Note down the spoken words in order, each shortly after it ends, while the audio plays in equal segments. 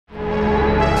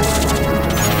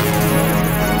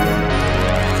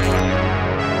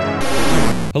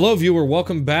Hello viewer,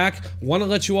 welcome back. Want to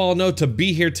let you all know to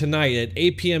be here tonight at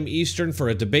 8 p.m. Eastern for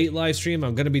a debate live stream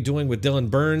I'm going to be doing with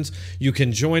Dylan Burns. You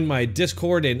can join my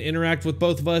Discord and interact with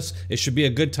both of us. It should be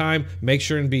a good time. Make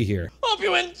sure and be here. Hope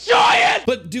you enjoy it!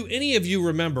 But do any of you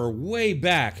remember way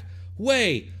back,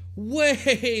 way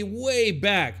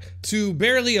back to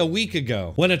barely a week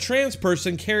ago when a trans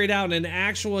person carried out an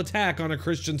actual attack on a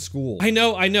Christian school? I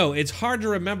know, it's hard to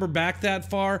remember back that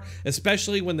far,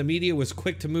 especially when the media was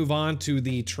quick to move on to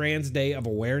the Trans Day of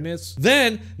Awareness,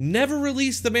 then never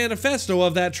released the manifesto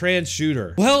of that trans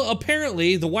shooter. Well,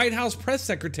 apparently the White House press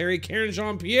secretary Karen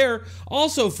Jean-Pierre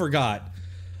also forgot.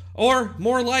 Or,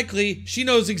 more likely, she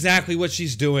knows exactly what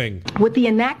she's doing. With the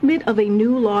enactment of a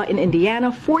new law in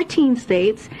Indiana, 14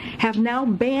 states have now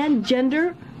banned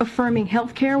gender-affirming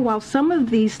health care, while some of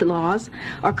these laws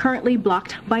are currently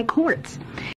blocked by courts.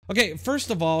 Okay, first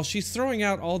of all, she's throwing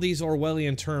out all these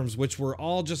Orwellian terms, which we're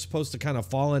all just supposed to kind of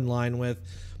fall in line with.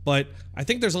 But I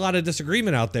think there's a lot of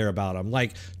disagreement out there about them,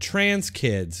 like trans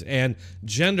kids and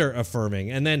gender affirming,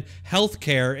 and then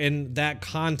healthcare in that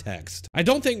context. I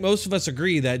don't think most of us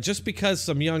agree that just because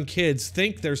some young kids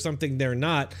think there's something they're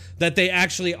not, that they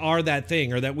actually are that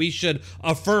thing, or that we should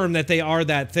affirm that they are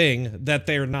that thing that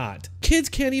they're not. Kids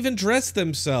can't even dress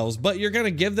themselves, but you're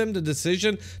gonna give them the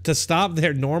decision to stop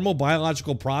their normal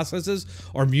biological processes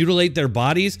or mutilate their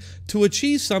bodies to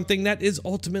achieve something that is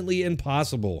ultimately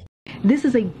impossible. This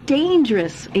is a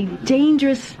dangerous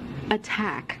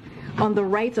attack on the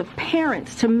rights of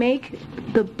parents to make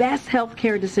the best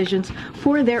healthcare decisions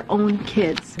for their own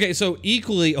kids. Okay, so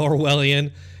equally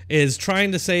Orwellian is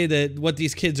trying to say that what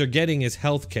these kids are getting is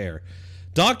healthcare.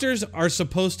 Doctors are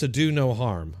supposed to do no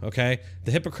harm, okay?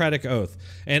 The Hippocratic Oath.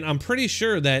 And I'm pretty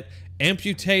sure that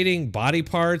amputating body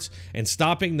parts and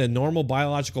stopping the normal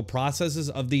biological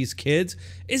processes of these kids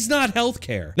is not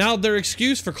healthcare. Now, their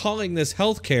excuse for calling this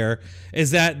healthcare is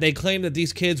that they claim that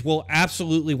these kids will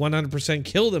absolutely 100%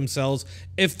 kill themselves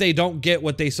if they don't get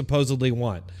what they supposedly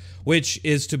want, which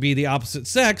is to be the opposite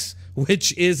sex,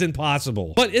 which is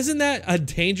impossible. But isn't that a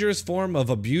dangerous form of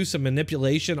abuse and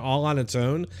manipulation all on its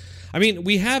own? I mean,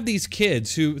 we have these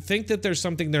kids who think that there's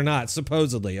something they're not,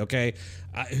 supposedly, okay?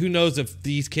 Who knows if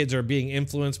these kids are being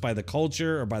influenced by the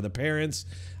culture or by the parents?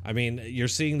 I mean, you're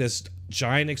seeing this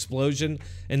giant explosion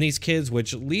in these kids,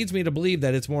 which leads me to believe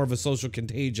that it's more of a social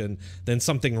contagion than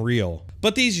something real.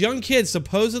 But these young kids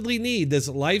supposedly need this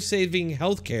life-saving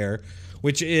healthcare,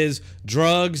 which is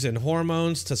drugs and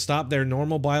hormones to stop their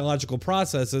normal biological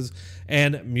processes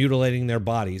and mutilating their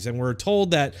bodies. And we're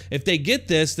told that if they get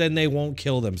this, then they won't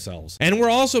kill themselves. And we're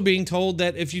also being told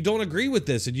that if you don't agree with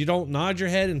this and you don't nod your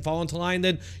head and fall into line,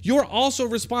 then you're also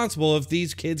responsible if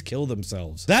these kids kill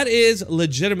themselves. That is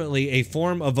legitimately a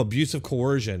form of abusive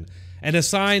coercion, and a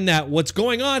sign that what's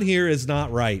going on here is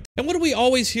not right. And what do we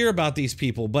always hear about these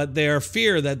people but their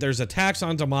fear that there's attacks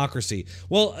on democracy?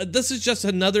 Well, this is just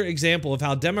another example of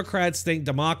how Democrats think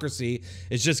democracy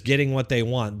is just getting what they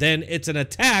want. Then it's an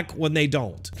attack when they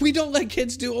don't. We don't let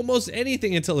kids do almost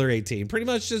anything until they're 18, pretty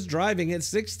much just driving at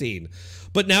 16.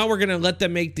 But now we're gonna let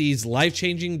them make these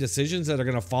life-changing decisions that are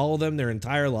gonna follow them their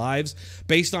entire lives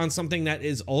based on something that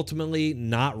is ultimately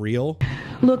not real.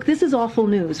 Look, this is awful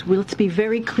news. Let's be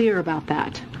very clear about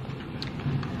that.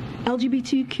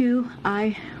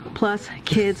 LGBTQI plus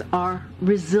kids are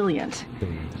resilient.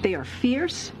 They are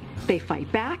fierce. They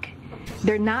fight back.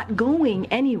 They're not going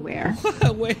anywhere.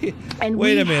 Wait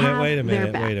a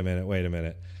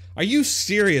minute. Are you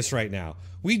serious right now?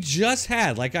 We just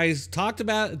had, like I talked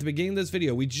about at the beginning of this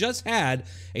video, we just had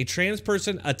a trans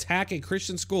person attack a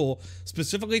Christian school,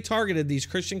 specifically targeted these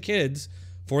Christian kids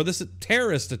for this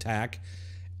terrorist attack.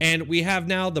 And we have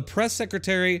now the press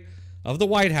secretary of the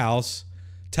White House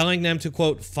telling them to,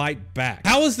 quote, fight back.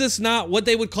 How is this not what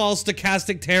they would call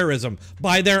stochastic terrorism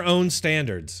by their own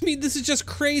standards? I mean, this is just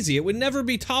crazy. It would never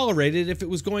be tolerated if it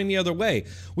was going the other way.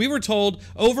 We were told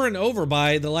over and over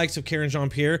by the likes of Karen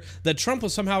Jean-Pierre that Trump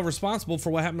was somehow responsible for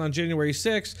what happened on January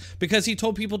 6th because he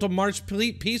told people to march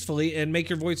peacefully and make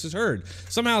your voices heard.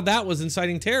 Somehow that was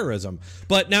inciting terrorism.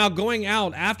 But now going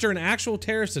out after an actual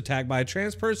terrorist attack by a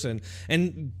trans person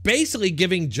and basically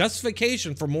giving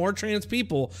justification for more trans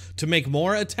people to make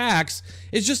more attacks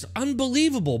is just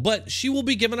unbelievable. But she will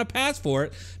be given a pass for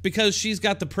it because she's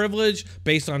got the privilege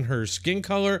based on her skin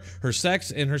color, her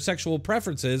sex, and her sexual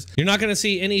preferences. You're not going to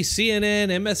see any CNN,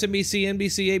 MSNBC,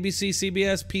 NBC, ABC,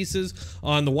 CBS pieces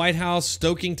on the White House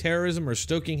stoking terrorism or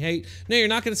stoking hate. No, you're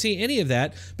not going to see any of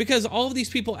that because all of these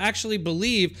people actually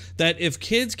believe that if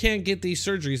kids can't get these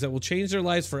surgeries that will change their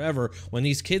lives forever, when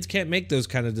these kids can't make those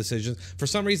kind of decisions, for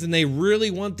some reason they really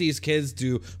want these kids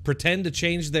to pretend to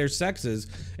change their sexes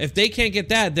If they can't get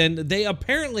that, then they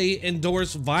apparently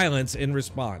endorse violence in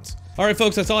response. All right,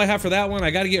 folks, that's all I have for that one.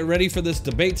 I got to get ready for this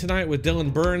debate tonight with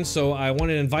Dylan Burns, so I want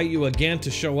to invite you again to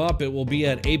show up. It will be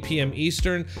at 8 p.m.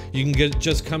 Eastern. You can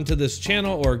just come to this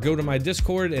channel or go to my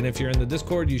Discord, and if you're in the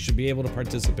Discord, you should be able to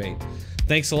participate.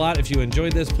 Thanks a lot. If you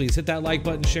enjoyed this, please hit that like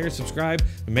button, share, subscribe,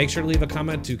 and make sure to leave a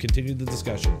comment to continue the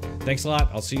discussion. Thanks a lot.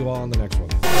 I'll see you all on the next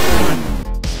one.